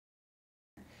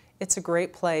It's a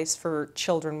great place for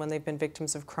children when they've been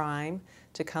victims of crime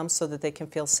to come so that they can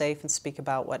feel safe and speak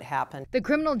about what happened. The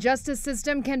criminal justice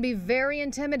system can be very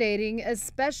intimidating,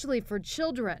 especially for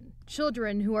children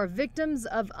who are victims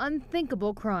of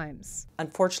unthinkable crimes.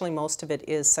 Unfortunately, most of it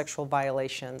is sexual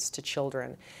violations to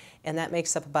children, and that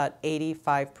makes up about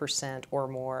 85% or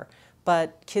more.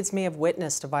 But kids may have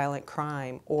witnessed a violent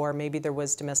crime, or maybe there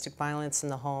was domestic violence in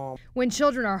the home. When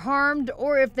children are harmed,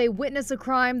 or if they witness a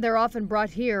crime, they're often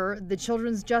brought here, the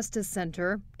Children's Justice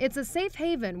Center. It's a safe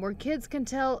haven where kids can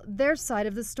tell their side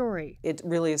of the story. It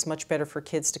really is much better for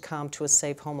kids to come to a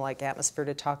safe home-like atmosphere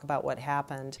to talk about what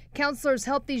happened. Counselors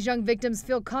help these young victims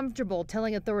feel comfortable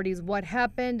telling authorities what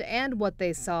happened and what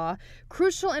they saw.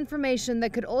 Crucial information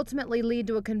that could ultimately lead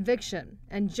to a conviction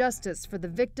and justice for the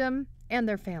victim and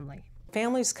their family.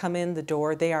 Families come in the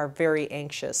door, they are very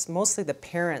anxious. Mostly the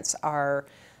parents are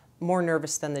more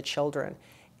nervous than the children.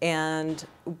 And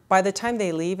by the time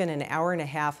they leave in an hour and a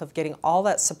half of getting all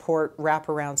that support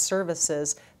wraparound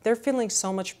services, they're feeling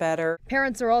so much better.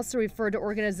 Parents are also referred to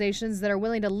organizations that are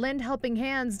willing to lend helping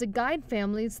hands to guide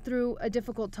families through a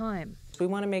difficult time. We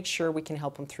want to make sure we can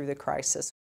help them through the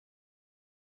crisis.